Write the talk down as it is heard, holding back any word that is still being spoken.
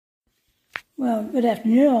Well, good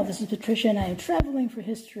afternoon all. This is Patricia and I am traveling for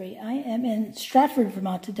history. I am in Strafford,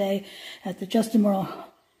 Vermont today at the Justin Morrill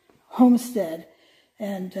Homestead.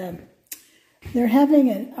 And they're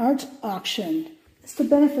having an art auction. It's to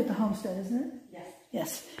benefit the homestead, isn't it?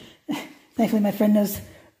 Yes. Yes. Thankfully my friend knows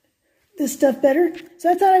this stuff better.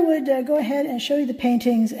 So I thought I would go ahead and show you the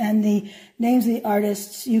paintings and the names of the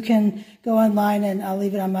artists. You can go online and I'll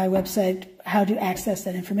leave it on my website how to access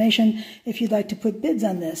that information if you'd like to put bids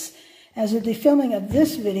on this. As of the filming of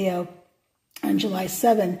this video on July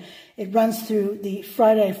 7, it runs through the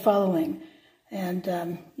Friday following. And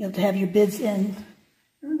you have to have your bids in,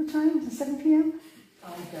 remember the time? Is it 7 p.m.?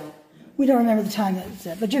 Oh, we don't. We don't remember the time that it's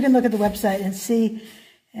at, but you can look at the website and see,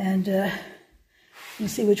 and you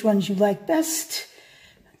see which ones you like best.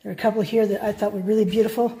 There are a couple here that I thought were really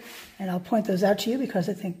beautiful, and I'll point those out to you because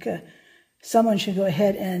I think someone should go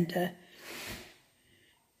ahead and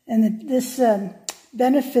this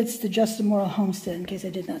benefits the Justin Morrill Homestead, in case I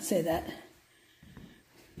did not say that.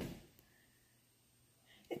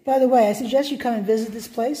 By the way, I suggest you come and visit this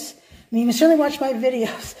place. I mean, you can certainly watch my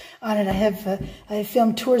videos on it. I have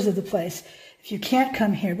filmed tours of the place. If you can't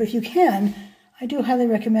come here, but if you can, I do highly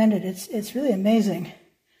recommend it. It's really amazing.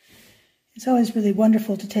 It's always really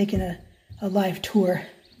wonderful to take in a live tour.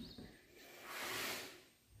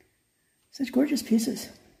 Such gorgeous pieces.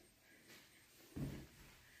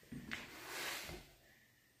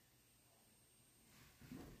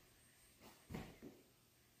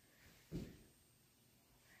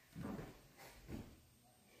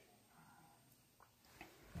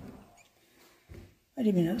 I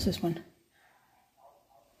didn't even notice this one.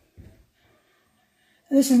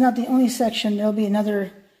 And this is not the only section. There'll be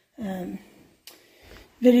another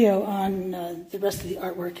video on the rest of the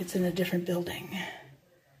artwork. It's in a different building.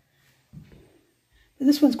 But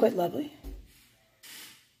this one's quite lovely.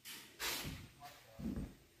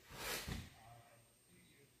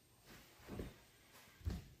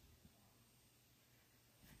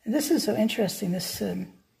 And this is so interesting, this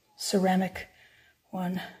ceramic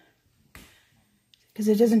one, because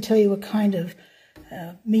it doesn't tell you what kind of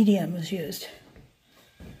medium was used.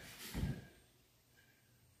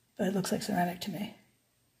 But it looks like ceramic to me.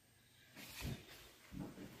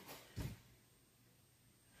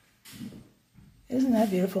 Isn't that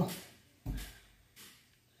beautiful?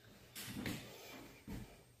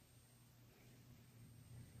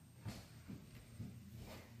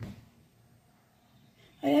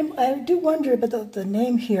 I do wonder about the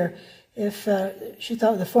name here, if she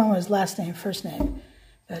thought the form was last name, first name,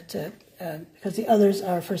 but because the others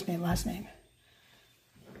are first name, last name.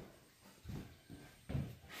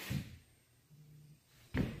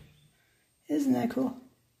 Isn't that cool?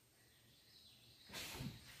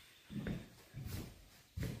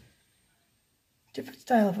 Different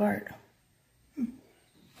style of art.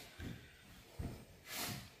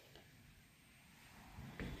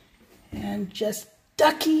 And just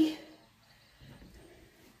ducky.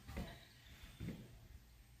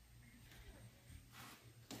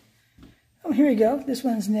 Oh, here we go. This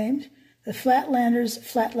one's named The Flatlander's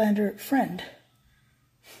Flatlander Friend.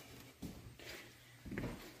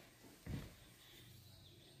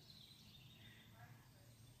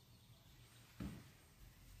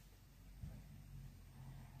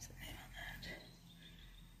 What's the name on that?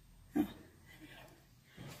 Oh, there we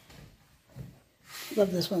go.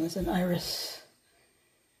 Love this one. It's an iris.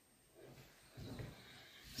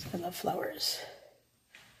 I love flowers.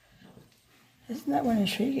 Isn't that one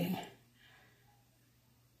intriguing?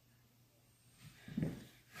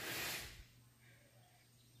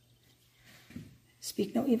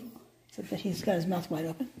 Speak no evil, except that he's got his mouth wide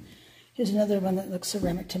open. Here's another one that looks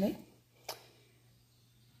ceramic to me.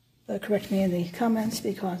 But correct me in the comments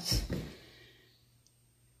because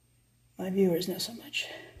my viewers know so much.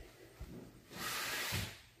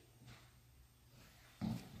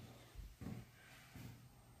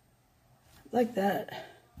 Like that.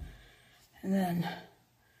 And then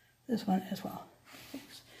this one as well.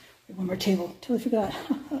 Oops. One more table. Totally forgot.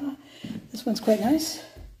 This one's quite nice.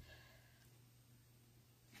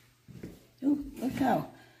 Ooh, look how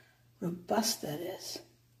robust that is.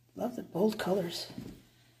 Love the bold colors.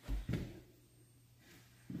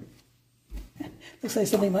 Looks like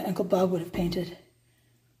something my Uncle Bob would have painted.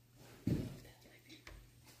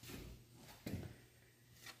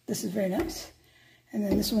 This is very nice. And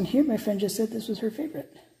then this one here, my friend just said this was her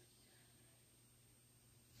favorite.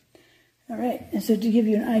 All right, and so to give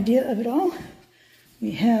you an idea of it all,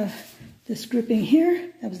 we have this grouping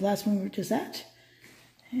here. That was the last one we were just at.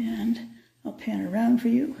 And I'll pan around for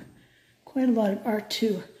you. Quite a lot of art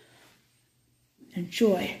to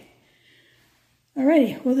enjoy.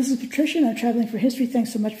 Alrighty, well, this is Patricia, and I'm Traveling for History.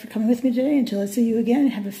 Thanks so much for coming with me today. Until I see you again,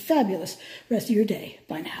 have a fabulous rest of your day.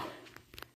 Bye now.